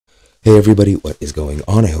Hey everybody, what is going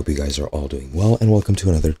on? I hope you guys are all doing well and welcome to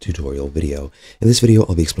another tutorial video. In this video,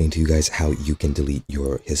 I'll be explaining to you guys how you can delete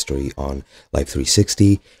your history on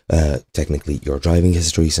Life360, technically your driving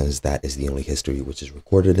history, since that is the only history which is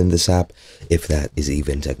recorded in this app, if that is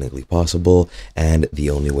even technically possible, and the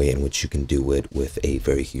only way in which you can do it with a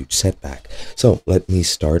very huge setback. So let me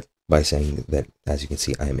start by saying that, as you can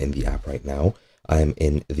see, I am in the app right now. I am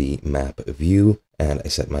in the map view and I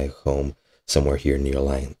set my home somewhere here near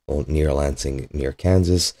Lansing, near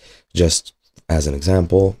Kansas, just as an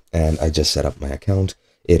example, and I just set up my account.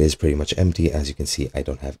 It is pretty much empty. As you can see, I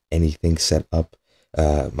don't have anything set up.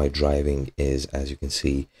 My driving is, as you can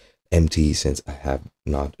see, empty since I have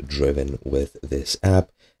not driven with this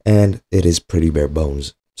app, and it is pretty bare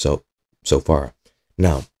bones so far.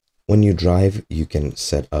 Now, when you drive, you can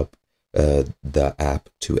set up the app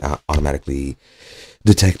to automatically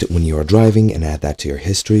detect when you are driving and add that to your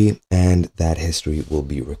history, and that history will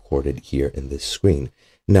be recorded here in this screen.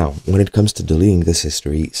 Now, when it comes to deleting this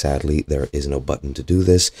history, sadly, there is no button to do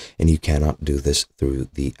this, and you cannot do this through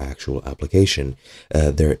the actual application.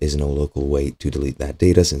 There is no local way to delete that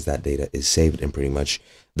data, since that data is saved in pretty much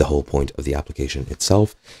the whole point of the application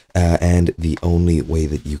itself. And the only way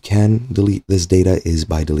that you can delete this data is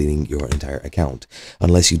by deleting your entire account.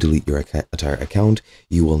 Unless you delete your entire account,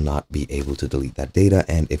 you will not be able to delete that data,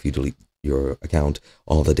 and if you delete your account,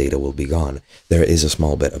 all the data will be gone. There is a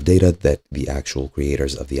small bit of data that the actual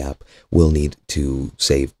creators of the app will need to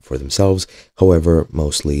save for themselves. However,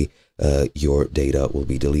 mostly your data will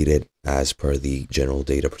be deleted as per the General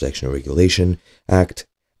Data Protection and Regulation Act,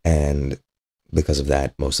 and because of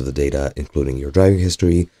that, most of the data, including your driving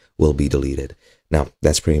history, will be deleted. Now,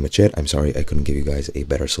 that's pretty much it. I'm sorry I couldn't give you guys a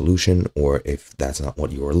better solution, or if that's not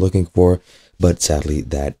what you were looking for, but sadly,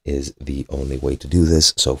 that is the only way to do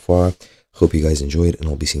this so far. Hope you guys enjoyed, and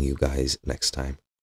I'll be seeing you guys next time.